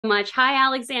Much. Hi,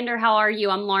 Alexander. How are you?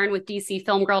 I'm Lauren with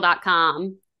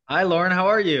DCFilmGirl.com. Hi, Lauren. How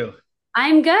are you?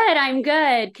 I'm good. I'm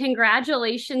good.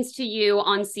 Congratulations to you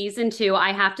on season two.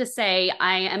 I have to say,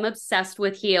 I am obsessed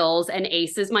with heels, and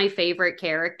Ace is my favorite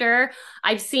character.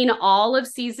 I've seen all of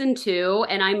season two,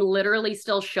 and I'm literally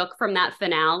still shook from that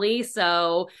finale.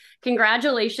 So,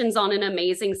 congratulations on an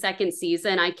amazing second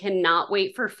season. I cannot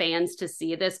wait for fans to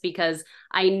see this because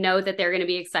I know that they're going to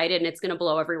be excited and it's going to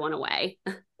blow everyone away.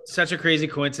 Such a crazy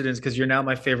coincidence because you're now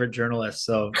my favorite journalist.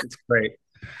 So it's great.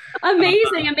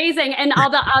 Amazing, amazing. And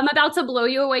I'm about to blow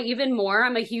you away even more.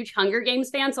 I'm a huge Hunger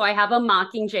Games fan, so I have a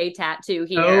Mockingjay tattoo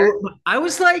here Oh, I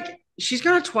was like, she's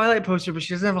got a Twilight poster, but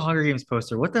she doesn't have a Hunger Games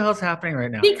poster. What the hell's happening right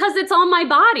now? because it's on my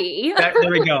body. There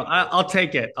we go. I'll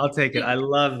take it. I'll take it. I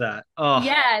love that. Oh,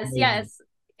 Yes, amazing. yes.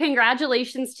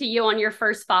 Congratulations to you on your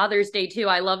first Father's Day too.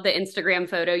 I love the Instagram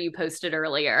photo you posted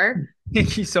earlier.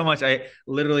 Thank you so much. I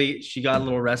literally, she got a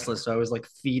little restless. So I was like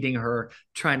feeding her,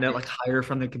 trying to like hide her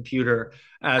from the computer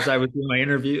as I was doing my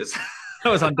interviews. I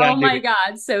was on dad Oh my duty.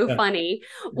 God, so Yeah. funny.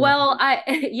 Yeah.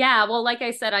 Yeah, well, like I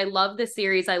said, I love the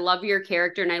series. I love your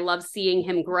character and I love seeing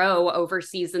him grow over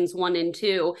seasons one and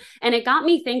two. And it got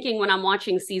me thinking when I'm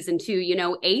watching season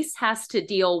two, Ace has to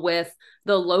deal with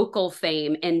the local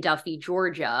fame in Duffy,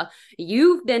 Georgia.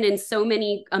 You've been in so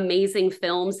many amazing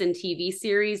films and TV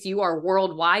series. You are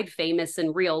worldwide famous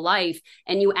in real life,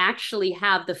 and you actually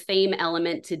have the fame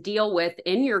element to deal with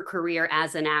in your career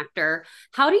as an actor.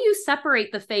 How do you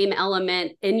separate the fame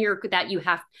element in your that you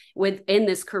have within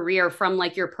this career from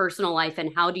like your personal life, and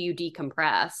how do you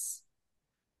decompress?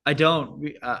 I don't.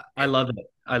 I love it.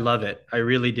 I love it. I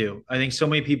really do. I think so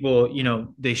many people,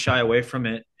 they shy away from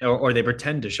it or they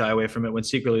pretend to shy away from it when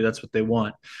secretly that's what they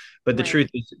want. But the truth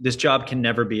Right. is, this job can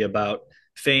never be about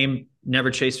fame,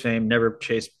 never chase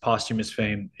posthumous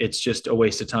fame. It's just a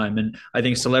waste of time. And I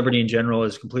think celebrity in general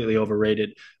is completely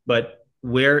overrated. But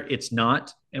where it's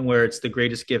not and where it's the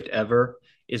greatest gift ever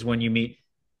is when you meet,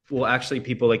 well, actually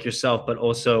people like yourself, but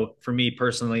also for me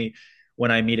personally,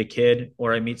 when I meet a kid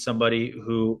or I meet somebody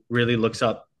who really looks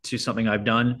up to something I've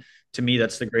done, to me,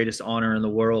 that's the greatest honor in the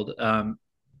world.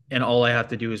 And all I have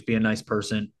to do is be a nice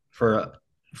person for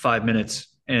 5 minutes,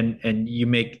 and you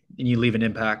leave an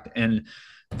impact, and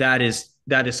that is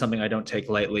something I don't take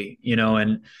lightly.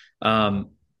 And um,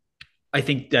 I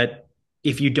think that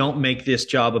if you don't make this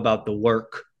job about the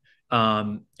work,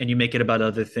 and you make it about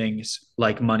other things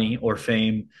like money or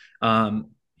fame,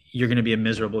 you're going to be a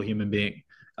miserable human being.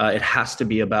 It has to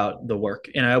be about the work,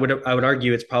 and I would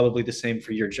argue it's probably the same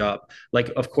for your job.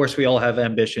 Like, of course, we all have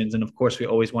ambitions, and of course, we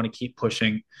always want to keep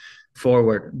pushing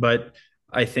forward. But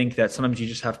I think that sometimes you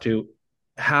just have to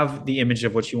have the image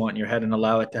of what you want in your head and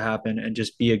allow it to happen, and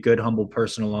just be a good, humble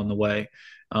person along the way.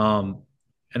 Um,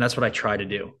 and that's what I try to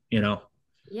do.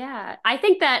 Yeah, I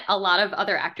think that a lot of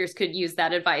other actors could use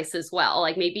that advice as well.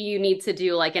 Like maybe you need to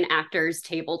do like an actor's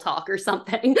table talk or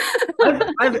something.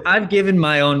 I've given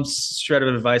my own shred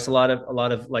of advice. A lot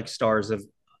of like stars of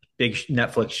big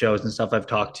Netflix shows and stuff I've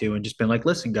talked to and just been like,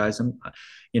 listen, guys,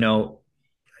 you know,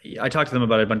 I talk to them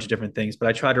about a bunch of different things, but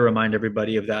I try to remind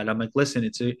everybody of that. I'm like, listen,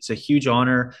 it's a huge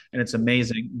honor and it's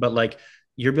amazing, but like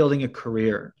you're building a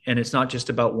career and it's not just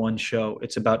about one show.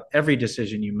 It's about every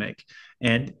decision you make.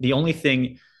 And the only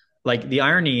thing, like the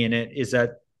irony in it is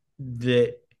that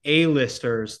the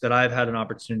A-listers that I've had an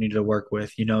opportunity to work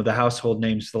with, the household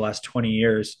names for the last 20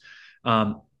 years,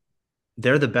 um,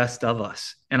 they're the best of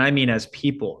us. And I mean, as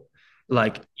people,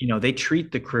 like, they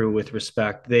treat the crew with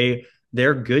respect.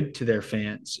 They're good to their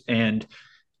fans. And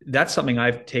that's something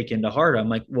I've taken to heart. I'm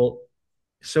like, well,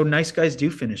 so nice guys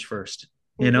do finish first,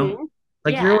 you know? Hmm.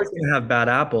 Like you're Yeah. always going to have bad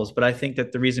apples, but I think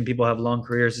that the reason people have long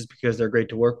careers is because they're great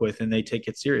to work with and they take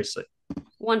it seriously.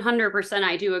 100%,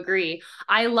 I do agree.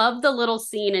 I love the little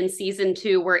scene in season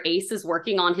two where Ace is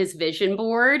working on his vision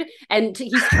board and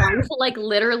he's trying to like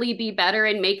literally be better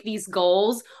and make these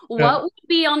goals. Yeah. What would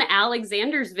be on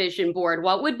Alexander's vision board?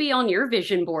 What would be on your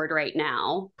vision board right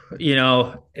now?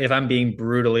 If I'm being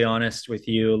brutally honest with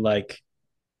you, like,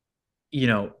 you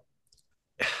know,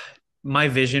 my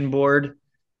vision board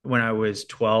when I was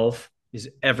 12 is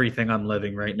everything I'm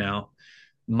living right now.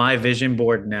 My vision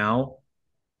board now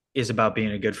is about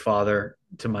being a good father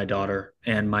to my daughter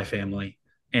and my family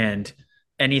and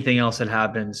anything else that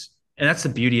happens. And that's the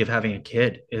beauty of having a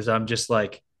kid is I'm just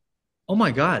like, oh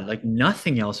my God, like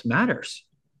nothing else matters.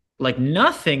 Like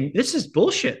nothing, this is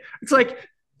bullshit. It's like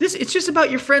it's just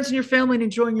about your friends and your family and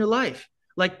enjoying your life.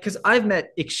 Like, because I've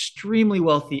met extremely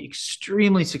wealthy,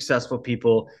 extremely successful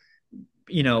people,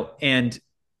 and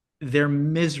they're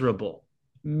miserable,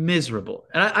 miserable.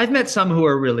 And I've met some who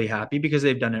are really happy because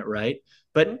they've done it right.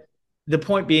 But the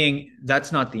point being,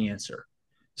 that's not the answer.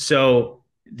 So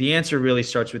the answer really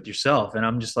starts with yourself. And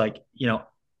I'm just like,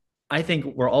 I think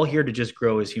we're all here to just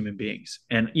grow as human beings.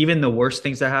 And even the worst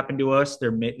things that happen to us,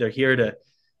 they're here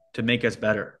to make us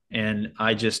better. And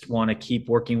I just want to keep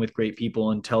working with great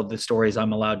people and tell the stories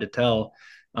I'm allowed to tell.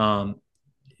 Um,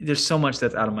 there's so much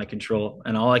that's out of my control,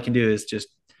 and all I can do is just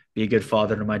be a good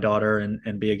father to my daughter,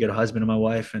 and be a good husband to my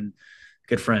wife, and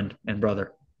good friend and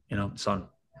brother, son.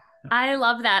 I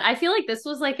love that. I feel like this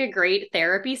was like a great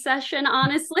therapy session,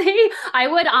 honestly. I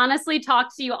would honestly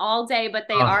talk to you all day, but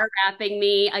they Oh, are wrapping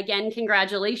me. Again,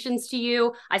 congratulations to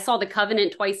you. I saw The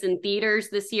Covenant twice in theaters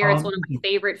this year. It's one of my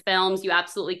favorite films. You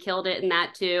absolutely killed it in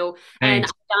that too. And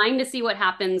thanks. I'm dying to see what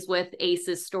happens with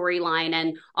Ace's storyline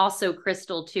and also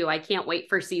Crystal too. I can't wait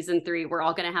for season 3. We're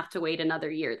all going to have to wait another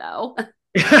year though.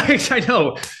 I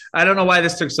know. I don't know why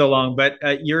this took so long, but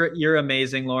you're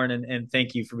amazing, Lauren, and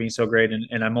thank you for being so great.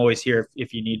 And I'm always here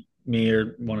if you need me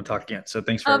or want to talk again. So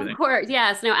thanks for Of everything. course.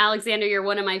 Yes. No, Alexander, you're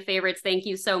one of my favorites. Thank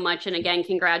you so much. And again,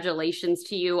 congratulations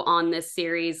to you on this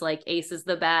series. Like Ace is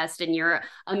the best and you're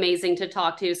amazing to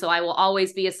talk to. So I will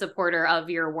always be a supporter of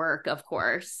your work, of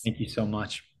course. Thank you so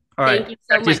much. All right. Thank you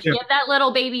so Talk to you much. soon. Give that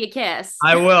little baby a kiss.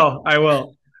 I will. I will.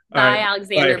 All Bye, right.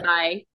 Alexander. Bye. Bye.